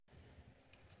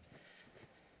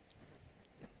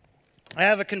I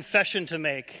have a confession to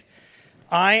make.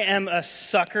 I am a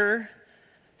sucker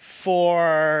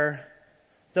for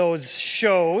those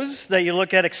shows that you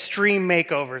look at, extreme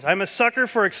makeovers. I'm a sucker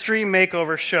for extreme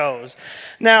makeover shows.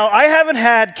 Now, I haven't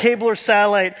had cable or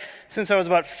satellite since I was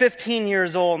about 15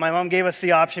 years old. My mom gave us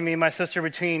the option, me and my sister,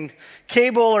 between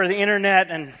cable or the internet,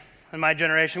 and in my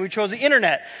generation, we chose the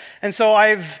internet. And so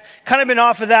I've kind of been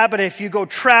off of that, but if you go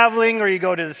traveling or you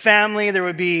go to the family, there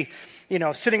would be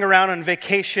sitting around on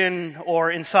vacation or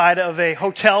inside of a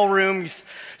hotel room,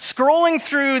 scrolling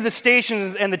through the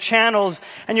stations and the channels,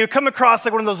 and you come across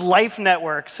like one of those life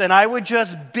networks, and I would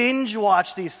just binge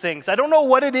watch these things. I don't know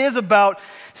what it is about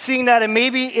seeing that, and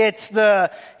maybe it's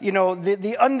the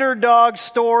underdog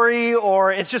story,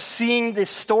 or it's just seeing the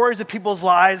stories of people's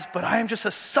lives, but I am just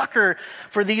a sucker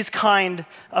for these kind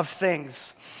of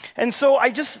things. And so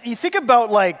you think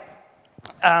about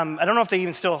I don't know if they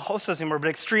even still host this anymore, but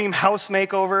Extreme House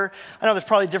Makeover. I know there's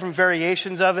probably different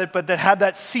variations of it, but that had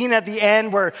that scene at the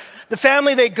end where the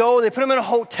family, they put them in a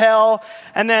hotel,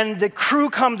 and then the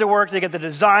crew come to work. They get the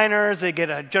designers, they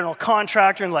get a general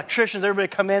contractor and electricians, everybody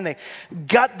come in, they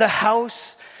gut the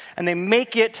house, and they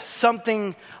make it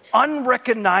something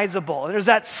unrecognizable. And there's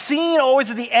that scene always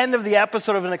at the end of the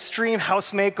episode of an Extreme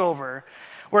House Makeover,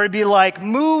 where it'd be like,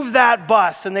 move that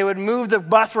bus, and they would move the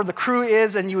bus where the crew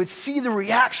is, and you would see the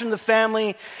reaction of the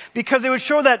family, because they would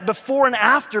show that before and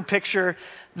after picture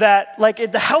that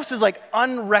the house is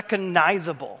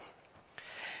unrecognizable.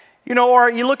 Or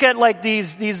you look at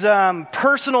these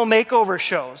personal makeover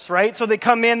shows, right? So they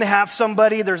come in, they have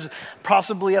somebody, there's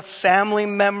possibly a family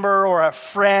member or a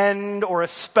friend or a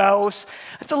spouse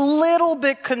that's a little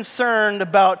bit concerned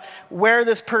about where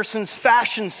this person's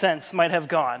fashion sense might have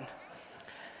gone.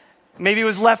 Maybe it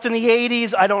was left in the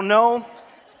 80s, I don't know.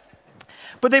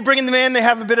 But they bring them in, they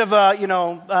have a bit of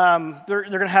they're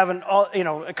going to have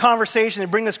a conversation, they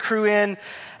bring this crew in,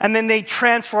 and then they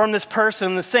transform this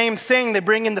person. The same thing, they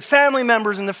bring in the family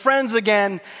members and the friends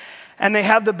again, and they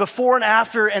have the before and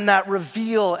after and that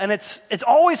reveal. And it's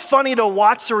always funny to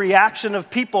watch the reaction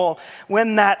of people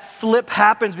when that flip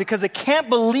happens, because they can't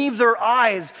believe their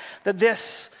eyes that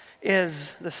this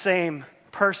is the same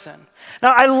person.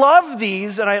 Now, I love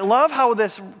these, and I love how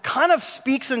this kind of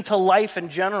speaks into life in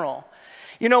general.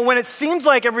 When it seems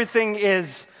like everything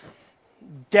is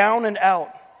down and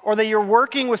out, or that you're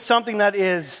working with something that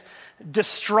is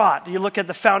distraught. You look at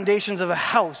the foundations of a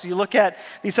house. You look at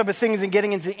these type of things and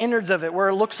getting into the innards of it, where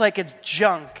it looks like it's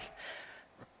junk.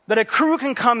 That a crew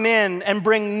can come in and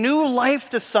bring new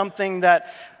life to something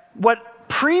that what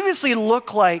previously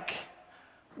looked like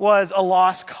was a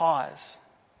lost cause.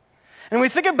 And we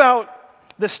think about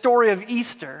the story of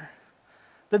Easter,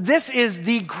 that this is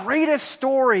the greatest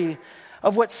story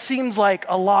of what seems like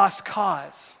a lost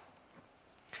cause.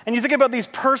 And you think about these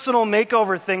personal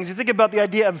makeover things, you think about the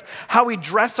idea of how we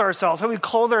dress ourselves, how we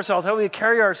clothe ourselves, how we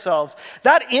carry ourselves.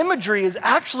 That imagery is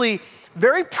actually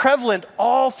very prevalent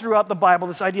all throughout the Bible,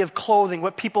 this idea of clothing,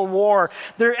 what people wore.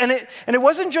 And it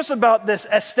wasn't just about this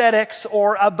aesthetics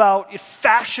or about a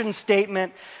fashion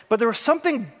statement, but there was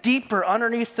something deeper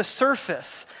underneath the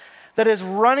surface that is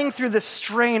running through this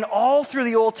strain all through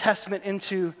the Old Testament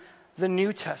into the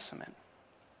New Testament.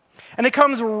 And it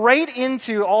comes right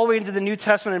all the way into the New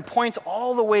Testament and points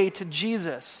all the way to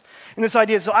Jesus in this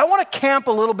idea. So I want to camp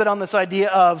a little bit on this idea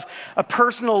of a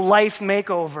personal life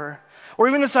makeover, or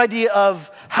even this idea of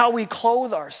how we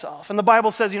clothe ourselves. And the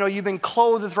Bible says, you've been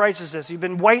clothed with righteousness, you've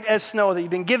been white as snow, that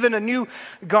you've been given a new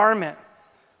garment.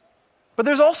 But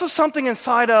there's also something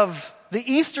inside of the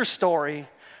Easter story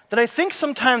that I think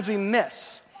sometimes we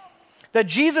miss. That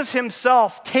Jesus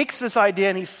himself takes this idea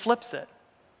and he flips it.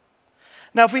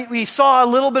 Now, if we saw a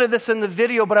little bit of this in the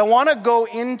video, but I want to go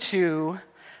into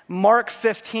Mark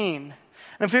 15.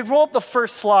 And if we roll up the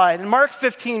first slide, in Mark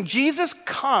 15, Jesus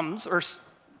clothes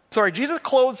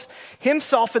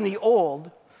himself in the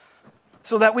old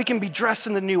so that we can be dressed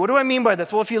in the new. What do I mean by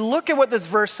this? Well, if you look at what this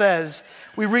verse says,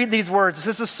 we read these words. It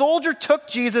says, "The soldier took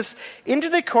Jesus into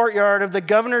the courtyard of the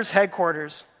governor's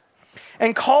headquarters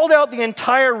and called out the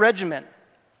entire regiment.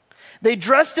 They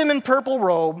dressed him in purple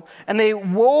robe, and they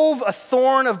wove a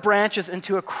thorn of branches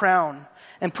into a crown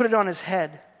and put it on his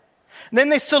head. And then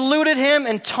they saluted him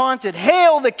and taunted,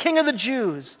 'Hail, the King of the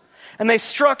Jews!' And they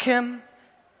struck him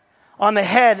on the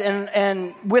head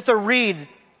and with a reed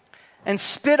and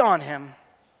spit on him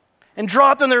and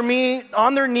dropped on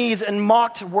their knees and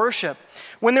mocked worship.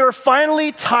 When they were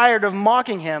finally tired of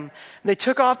mocking him, they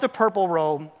took off the purple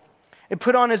robe and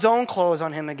put on his own clothes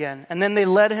on him again, and then they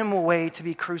led him away to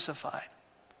be crucified."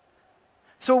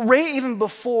 So right even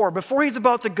before he's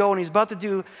about to go and he's about to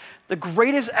do the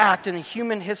greatest act in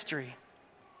human history,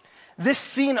 this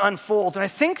scene unfolds. And I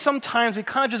think sometimes we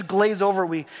kind of just glaze over.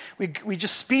 We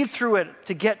just speed through it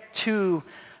to get to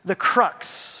the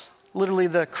crux, literally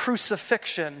the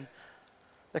crucifixion,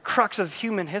 the crux of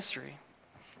human history.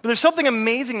 But there's something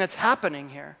amazing that's happening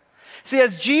here. See,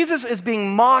 as Jesus is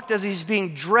being mocked, as he's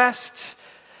being dressed,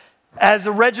 as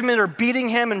the regiment are beating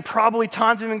him and probably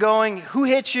taunting him and going, "Who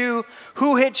hit you?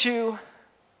 Who hit you?"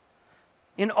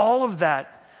 In all of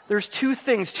that, there's two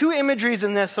things, two imageries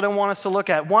in this that I want us to look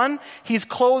at. One, he's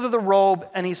clothed with a robe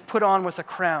and he's put on with a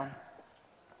crown.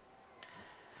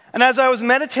 And as I was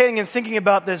meditating and thinking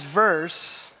about this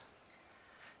verse,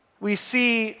 we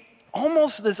see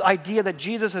almost this idea that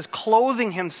Jesus is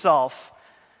clothing himself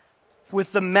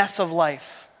with the mess of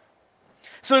life.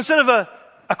 So instead of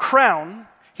a crown,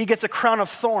 he gets a crown of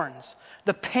thorns,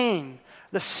 the pain,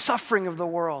 the suffering of the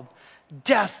world,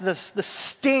 death, the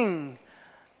sting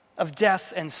of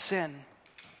death and sin.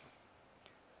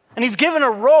 And he's given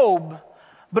a robe,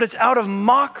 but it's out of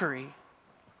mockery.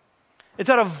 It's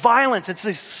out of violence. It's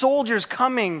these soldiers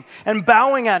coming and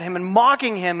bowing at him and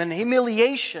mocking him and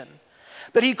humiliation.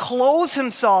 That he clothes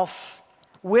himself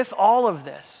with all of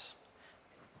this.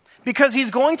 Because he's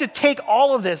going to take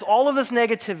all of this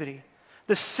negativity,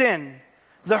 the sin,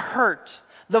 the hurt,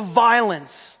 the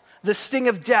violence, the sting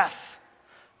of death,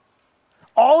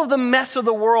 all of the mess of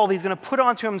the world he's going to put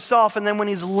onto himself, and then when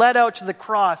he's led out to the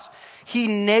cross, he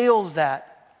nails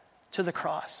that to the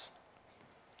cross.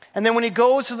 And then when he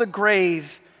goes to the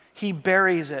grave, he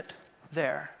buries it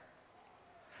there.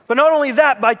 But not only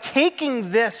that, by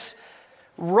taking this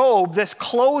robe, this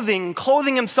clothing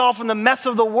himself in the mess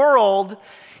of the world,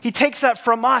 he takes that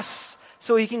from us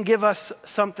so he can give us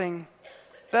something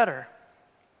better.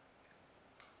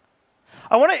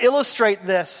 I want to illustrate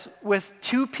this with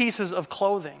two pieces of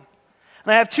clothing.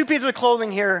 And I have two pieces of clothing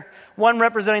here, one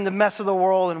representing the mess of the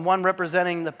world and one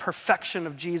representing the perfection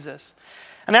of Jesus.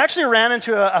 And I actually ran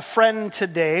into a friend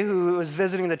today who was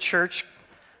visiting the church.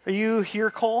 Are you here,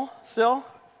 Cole, still?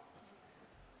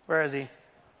 Where is he?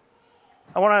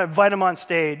 I want to invite him on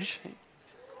stage.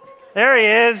 There he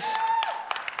is.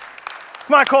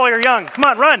 Come on, Cole, you're young. Come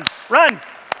on, run.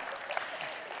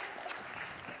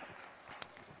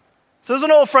 So this is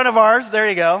an old friend of ours. There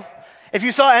you go. If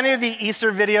you saw any of the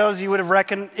Easter videos, you would have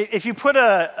reckoned, if you put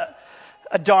a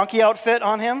donkey outfit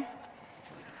on him,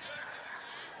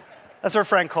 that's our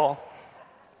friend Cole.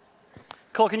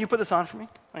 Cole, can you put this on for me?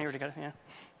 Oh, you already got it, yeah.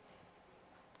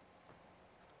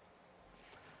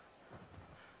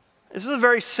 This is a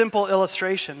very simple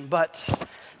illustration, but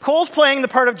Cole's playing the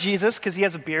part of Jesus because he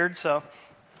has a beard, so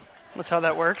that's how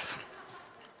that works.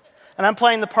 And I'm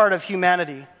playing the part of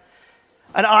humanity.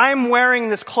 And I'm wearing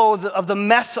this clothes of the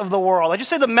mess of the world. I just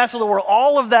say the mess of the world,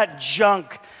 all of that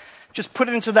junk, just put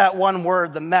it into that one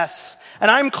word, the mess.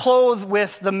 And I'm clothed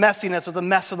with the messiness of the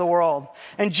mess of the world.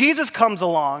 And Jesus comes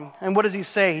along, and what does he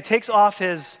say? He takes off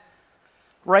his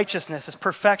righteousness, his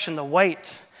perfection, the white,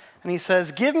 and he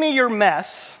says, "Give me your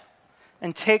mess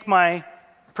and take my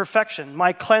perfection,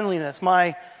 my cleanliness,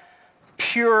 my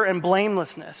pure and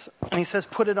blamelessness." And he says,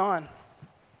 "Put it on."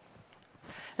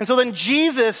 And so then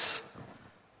Jesus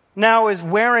now is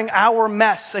wearing our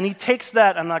mess, and he takes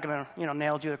that. I'm not going to,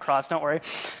 nail you to the cross, don't worry.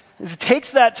 He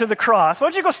takes that to the cross. Why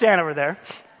don't you go stand over there?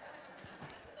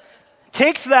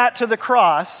 Takes that to the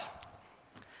cross,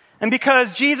 and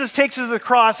because Jesus takes it to the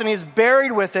cross and he's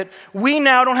buried with it, we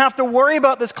now don't have to worry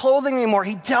about this clothing anymore.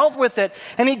 He dealt with it,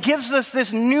 and he gives us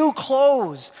this new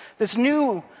clothes, this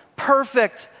new,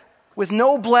 perfect, with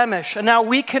no blemish, and now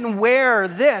we can wear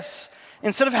this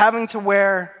instead of having to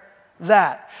wear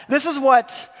that. This is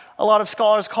what a lot of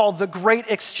scholars call the great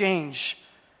exchange.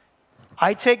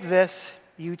 I take this,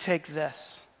 you take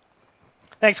this.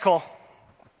 Thanks, Cole.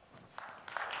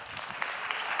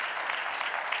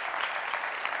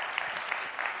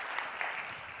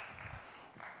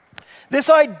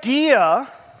 This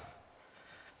idea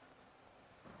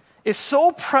is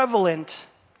so prevalent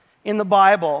in the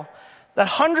Bible that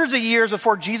hundreds of years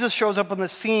before Jesus shows up on the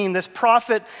scene, this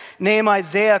prophet named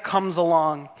Isaiah comes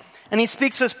along, and he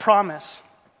speaks this promise.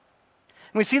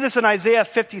 And we see this in Isaiah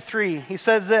 53. He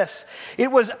says this, "It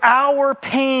was our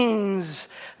pains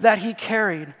that he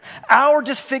carried, our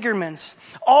disfigurements,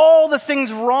 all the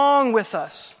things wrong with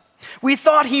us. We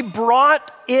thought he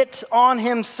brought it on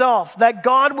himself, that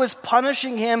God was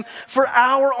punishing him for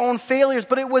our own failures,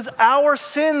 but it was our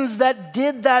sins that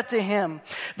did that to him,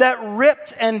 that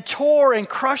ripped and tore and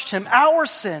crushed him, our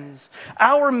sins,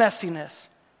 our messiness.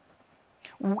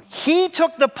 He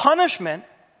took the punishment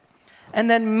and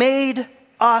then made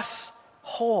us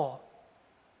whole.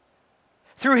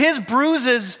 Through his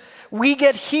bruises, we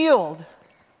get healed.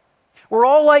 We're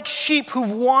all like sheep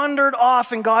who've wandered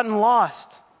off and gotten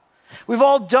lost. We've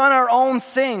all done our own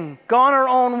thing, gone our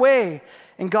own way,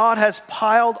 and God has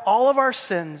piled all of our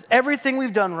sins, everything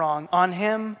we've done wrong, on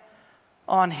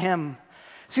Him.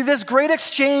 See, this great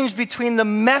exchange between the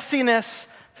messiness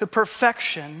to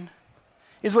perfection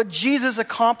is what Jesus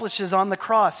accomplishes on the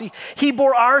cross. He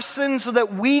bore our sins so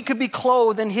that we could be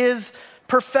clothed in His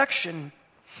perfection.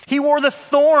 He wore the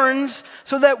thorns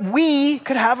so that we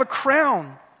could have a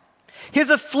crown.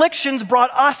 His afflictions brought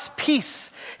us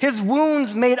peace. His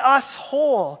wounds made us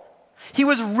whole. He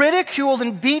was ridiculed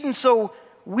and beaten so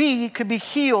we could be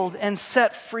healed and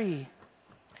set free.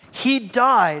 He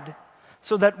died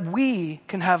so that we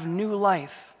can have new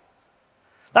life.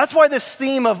 That's why this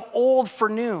theme of old for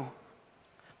new,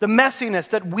 the messiness,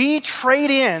 that we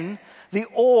trade in the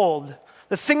old,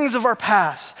 the things of our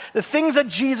past, the things that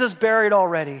Jesus buried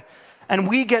already, and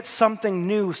we get something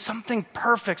new, something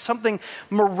perfect, something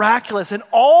miraculous. And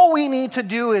all we need to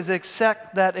do is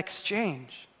accept that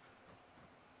exchange.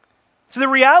 So the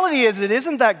reality is, it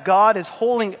isn't that God is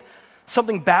holding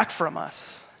something back from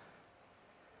us.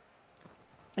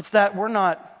 It's that we're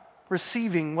not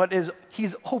receiving what is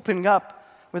He's opening up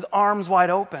with arms wide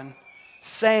open,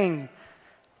 saying,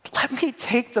 let me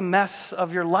take the mess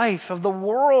of your life, of the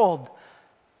world.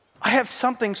 I have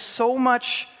something so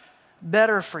much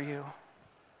better for you.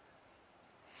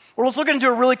 Well, let's look into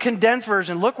a really condensed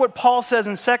version. Look what Paul says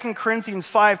in 2 Corinthians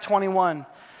 5:21.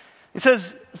 He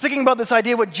says, thinking about this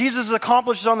idea of what Jesus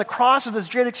accomplishes on the cross with this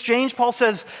great exchange, Paul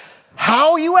says,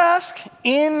 how, you ask?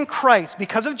 In Christ,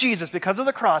 because of Jesus, because of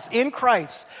the cross, in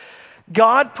Christ,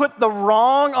 God put the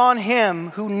wrong on Him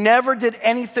who never did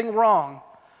anything wrong,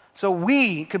 so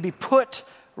we could be put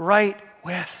right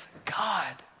with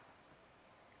God.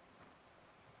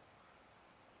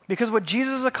 Because what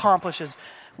Jesus accomplishes,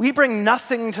 we bring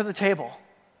nothing to the table.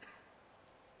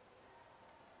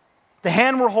 The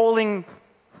hand we're holding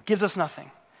gives us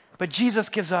nothing, but Jesus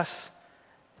gives us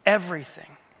everything.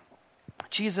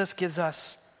 Jesus gives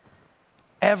us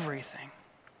everything.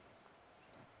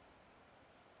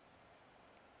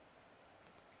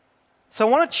 So I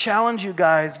want to challenge you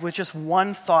guys with just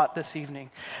one thought this evening.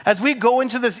 As we go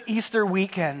into this Easter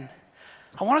weekend,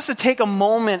 I want us to take a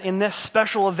moment in this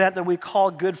special event that we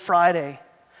call Good Friday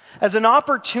as an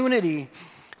opportunity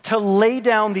to lay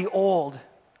down the old.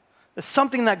 It's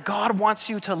something that God wants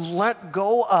you to let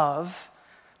go of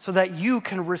so that you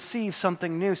can receive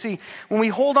something new. See, when we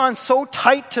hold on so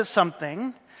tight to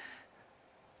something,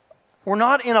 we're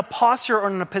not in a posture or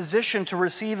in a position to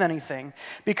receive anything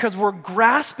because we're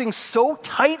grasping so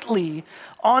tightly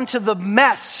onto the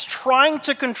mess, trying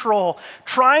to control,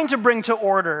 trying to bring to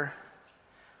order,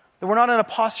 that we're not in a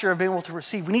posture of being able to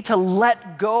receive. We need to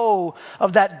let go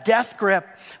of that death grip,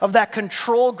 of that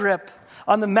control grip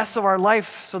on the mess of our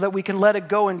life so that we can let it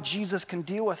go and Jesus can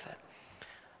deal with it.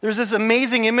 There's this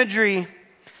amazing imagery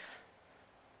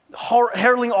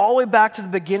heralding all the way back to the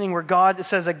beginning where it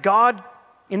says that God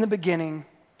in the beginning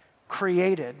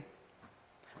created.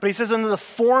 But He says under the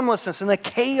formlessness and the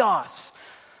chaos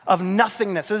of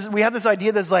nothingness. We have this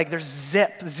idea that's like there's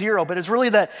zero, but it's really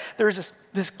that there's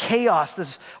this chaos,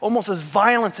 this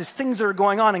violence, these things that are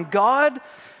going on, and God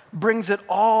brings it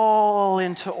all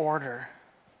into order.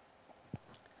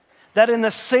 That in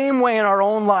the same way in our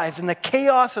own lives, in the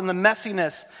chaos and the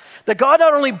messiness, that God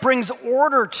not only brings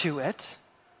order to it,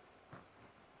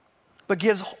 but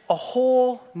gives a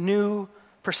whole new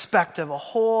perspective, a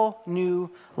whole new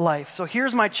life. So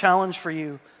here's my challenge for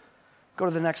you. Go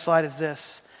to the next slide, is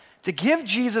this. To give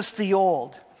Jesus the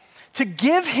old, to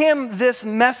give Him this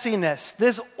messiness,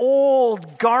 this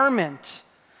old garment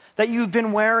that you've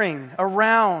been wearing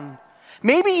around,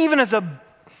 maybe even as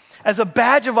a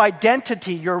badge of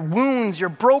identity, your wounds, your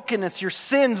brokenness, your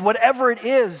sins, whatever it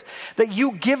is, that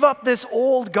you give up this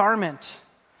old garment,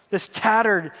 this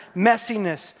tattered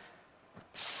messiness,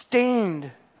 stained,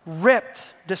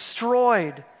 ripped,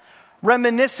 destroyed,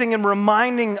 reminiscing and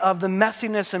reminding of the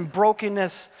messiness and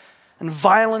brokenness and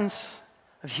violence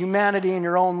of humanity in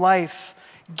your own life.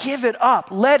 Give it up.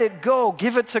 Let it go.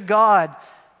 Give it to God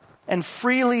and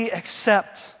freely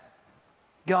accept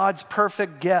God's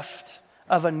perfect gift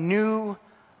of a new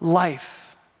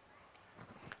life.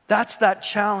 That's that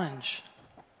challenge.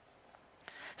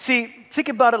 See, think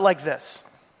about it like this.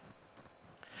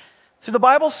 So the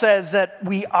Bible says that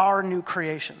we are new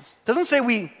creations. It doesn't say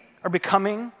we are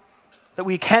becoming, that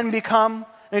we can become.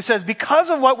 And it says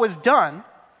because of what was done,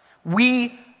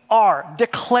 we are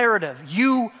declarative.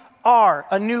 You are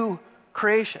a new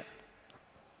creation.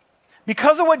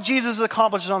 Because of what Jesus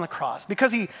accomplishes on the cross,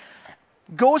 because He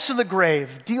goes to the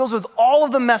grave, deals with all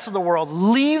of the mess of the world,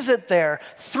 leaves it there,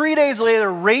 3 days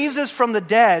later raises from the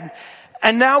dead,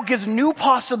 and now gives new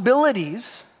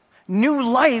possibilities, new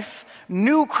life,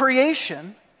 new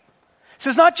creation. So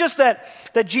it's not just that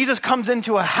Jesus comes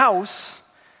into a house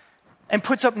and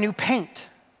puts up new paint.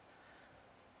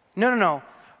 No.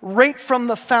 Right from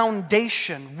the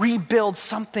foundation, rebuilds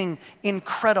something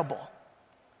incredible.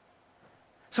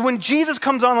 So when Jesus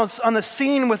comes on the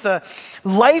scene with a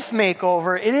life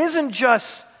makeover, it isn't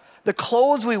just the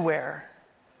clothes we wear,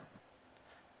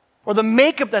 or the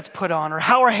makeup that's put on, or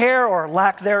how our hair, or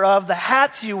lack thereof, the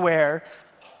hats you wear.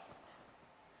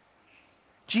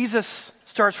 Jesus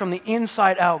starts from the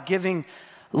inside out, giving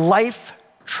life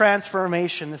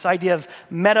transformation, this idea of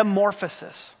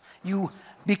metamorphosis. You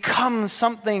become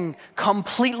something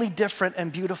completely different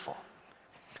and beautiful.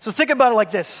 So think about it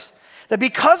like this, that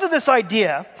because of this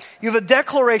idea, you have a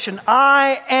declaration,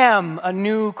 I am a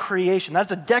new creation.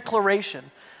 That's a declaration.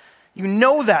 You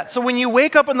know that. So when you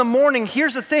wake up in the morning,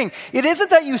 here's the thing. It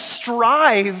isn't that you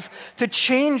strive to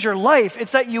change your life.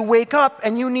 It's that you wake up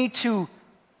and you need to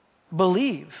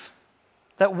believe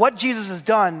that what Jesus has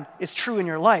done is true in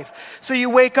your life. So you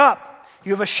wake up,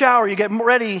 you have a shower, you get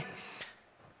ready,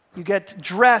 you get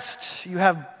dressed, you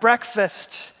have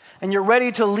breakfast, and you're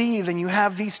ready to leave, and you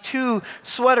have these 2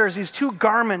 sweaters, these 2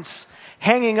 garments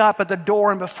hanging up at the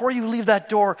door, and before you leave that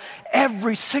door,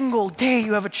 every single day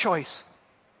you have a choice.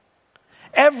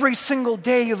 Every single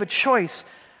day you have a choice.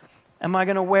 Am I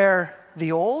going to wear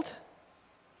the old,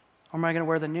 or am I going to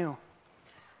wear the new?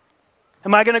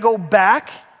 Am I going to go back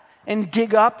and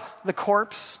dig up the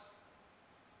corpse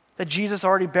that Jesus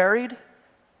already buried?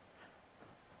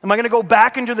 Am I going to go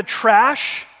back into the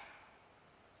trash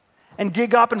and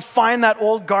dig up and find that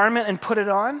old garment and put it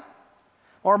on?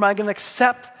 Or am I going to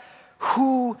accept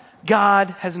who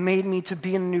God has made me to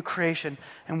be in a new creation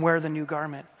and wear the new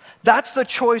garment? That's the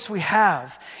choice we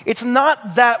have. It's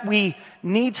not that we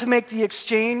need to make the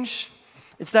exchange.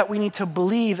 It's that we need to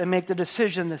believe and make the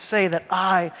decision to say that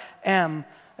I am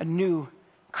a new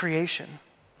creation.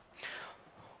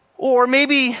 Or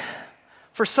maybe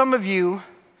for some of you,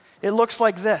 it looks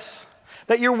like this,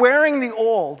 that you're wearing the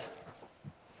old,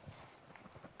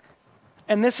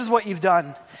 and this is what you've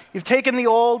done. You've taken the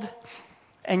old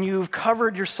and you've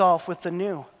covered yourself with the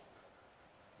new,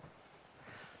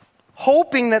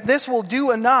 hoping that this will do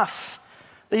enough,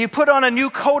 that you put on a new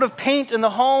coat of paint in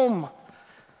the home,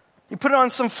 you put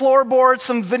on some floorboards,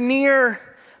 some veneer,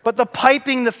 but the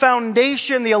piping, the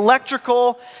foundation, the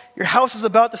electrical, your house is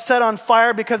about to set on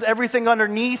fire because everything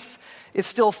underneath is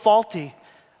still faulty.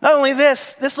 Not only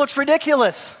this looks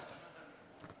ridiculous.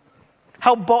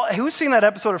 Who's seen that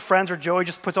episode of Friends where Joey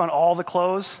just puts on all the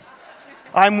clothes?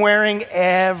 I'm wearing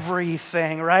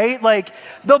everything, right? Like,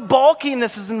 the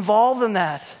bulkiness is involved in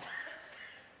that.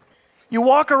 You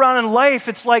walk around in life,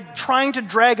 it's like trying to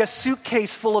drag a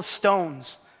suitcase full of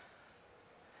stones.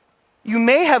 You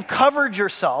may have covered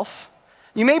yourself.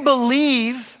 You may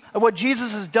believe of what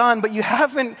Jesus has done, but you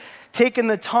haven't taken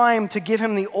the time to give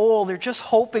him the old. You're just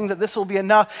hoping that this will be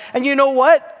enough. And you know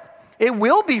what? It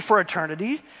will be for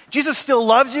eternity. Jesus still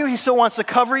loves you. He still wants to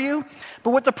cover you.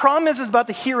 But what the problem is about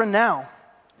the here and now.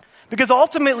 Because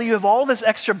ultimately you have all this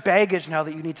extra baggage now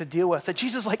that you need to deal with. That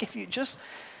Jesus is like, if you just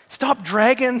stop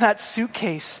dragging that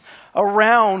suitcase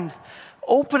around,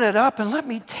 open it up and let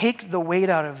me take the weight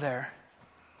out of there.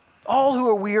 All who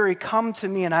are weary, come to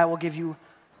me and I will give you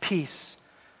peace.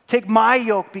 Take my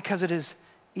yoke because it is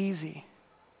easy.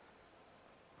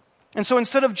 And so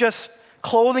instead of just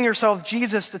clothing yourself with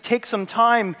Jesus, to take some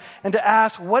time and to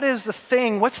ask, what is the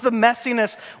thing? What's the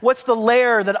messiness? What's the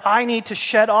layer that I need to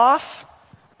shed off?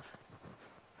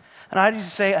 And I need to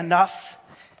say, enough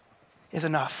is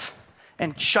enough.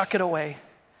 And chuck it away.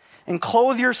 And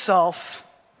clothe yourself,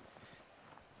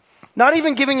 not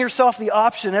even giving yourself the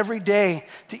option every day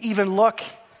to even look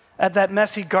at that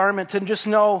messy garment and just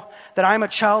know that I'm a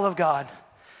child of God,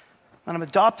 that I'm an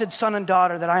adopted son and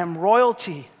daughter, that I am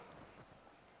royalty,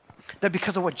 that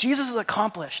because of what Jesus has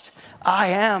accomplished,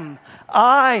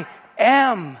 I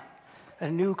am a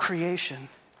new creation.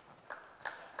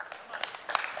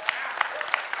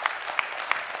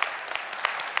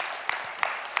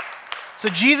 So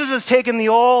Jesus has taken the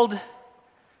old,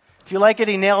 if you like it,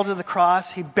 he nailed it to the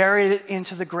cross, he buried it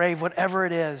into the grave, whatever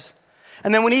it is.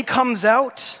 And then when he comes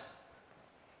out,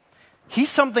 he's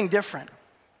something different.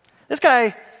 This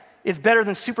guy is better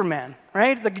than Superman,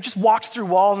 right? Like, he just walks through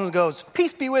walls and goes,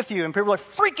 peace be with you. And people are like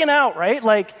freaking out, right?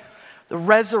 Like, the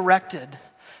resurrected,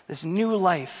 this new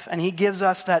life. And he gives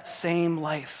us that same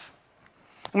life.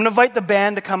 I'm going to invite the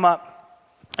band to come up.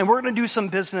 And we're going to do some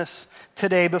business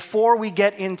today before we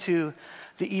get into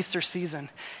the Easter season.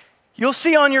 You'll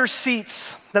see on your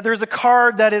seats that there's a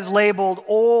card that is labeled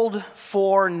Old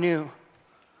for New.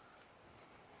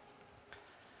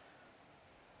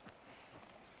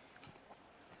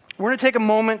 We're going to take a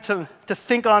moment to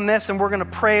think on this, and we're going to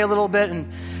pray a little bit.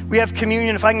 And we have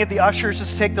communion. If I can get the ushers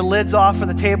just to take the lids off of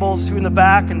the tables, 2 in the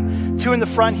back and 2 in the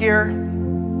front here.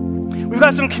 We've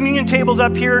got some communion tables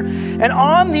up here. And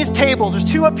on these tables, there's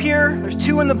 2 up here, there's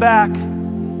 2 in the back.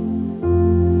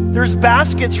 There's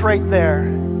baskets right there.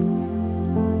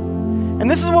 And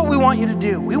this is what we want you to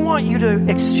do. We want you to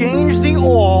exchange the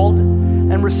old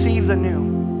and receive the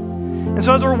new. And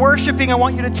so as we're worshiping, I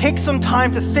want you to take some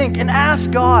time to think and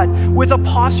ask God with a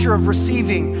posture of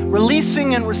receiving,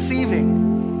 releasing and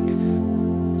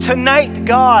receiving. Tonight,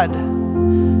 God,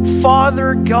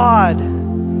 Father God,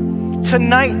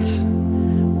 tonight,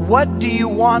 what do you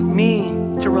want me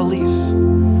to release?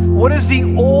 What is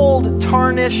the old,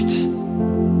 tarnished,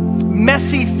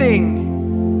 messy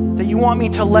thing that you want me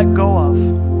to let go of?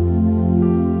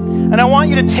 And I want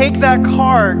you to take that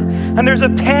card, and there's a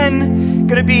pen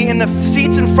going to be in the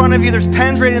seats in front of you. There's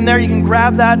pens right in there. You can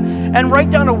grab that and write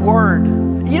down a word.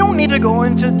 You don't need to go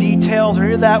into details or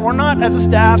any of that. We're not, as a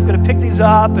staff, going to pick these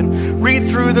up and read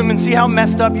through them and see how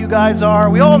messed up you guys are.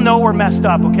 We all know we're messed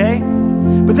up, okay?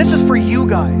 But this is for you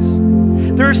guys.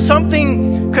 There's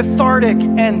something cathartic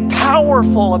and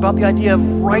powerful about the idea of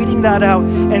writing that out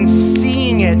and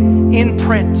seeing it in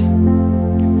print.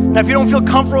 Now, if you don't feel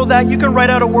comfortable with that, you can write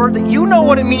out a word that you know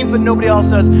what it means, but nobody else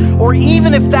does. Or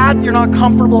even if that you're not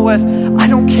comfortable with, I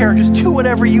don't care. Just do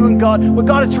whatever you and God, what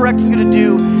God is directing you to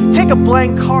do. Take a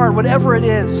blank card, whatever it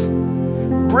is.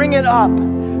 Bring it up.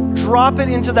 Drop it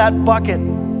into that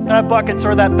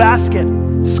that basket,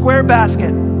 square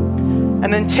basket.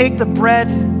 And then take the bread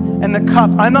and the cup.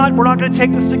 We're not going to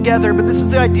take this together, but this is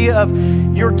the idea of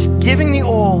you're giving the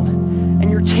old and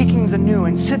you're taking the new.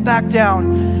 And sit back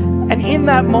down. And in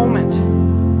that moment,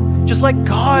 just let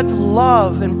God's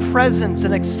love and presence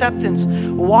and acceptance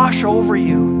wash over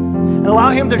you and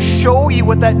allow Him to show you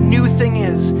what that new thing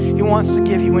is He wants to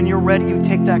give you. When you're ready, you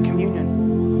take that communion.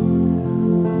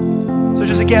 So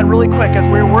just again, really quick, as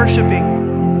we're worshiping,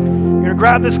 you're going to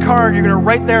grab this card, you're going to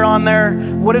write there on there,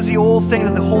 what is the old thing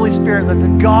that the Holy Spirit,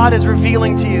 that God is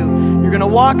revealing to you. You're going to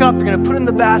walk up, you're going to put it in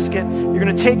the basket, you're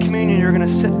going to take communion, you're going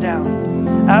to sit down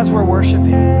as we're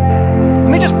worshiping. Let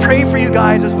me just pray for you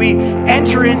guys as we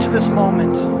enter into this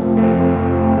moment.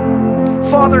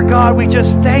 Father God, we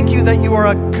just thank you that you are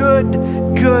a good,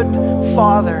 good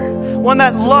Father. One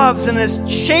that loves and is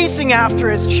chasing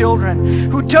after His children.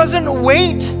 Who doesn't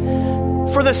wait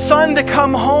for the son to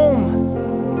come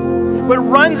home, but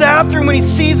runs after him when He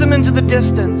sees him into the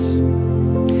distance.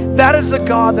 That is the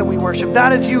God that we worship.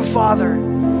 That is you, Father.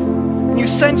 And you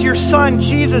sent your Son,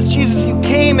 Jesus. Jesus, you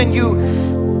came and you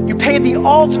paid the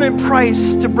ultimate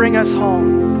price to bring us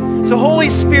home. So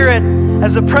Holy Spirit,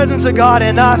 as the presence of God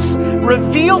in us,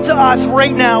 reveal to us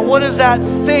right now, what is that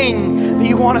thing that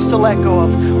you want us to let go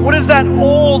of? What is that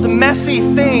old, messy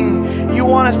thing you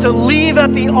want us to leave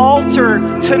at the altar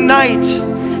tonight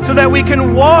so that we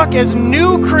can walk as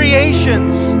new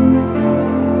creations,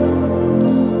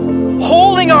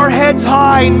 holding our heads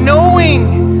high,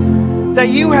 knowing that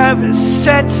you have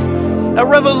set a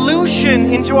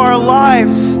revolution into our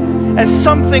lives as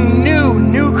something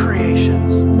new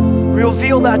creations.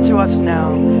 Reveal that to us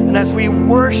now. And as we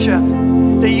worship,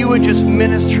 that you would just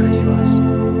minister to us.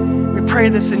 We pray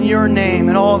this in your name.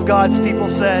 And all of God's people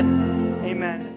said,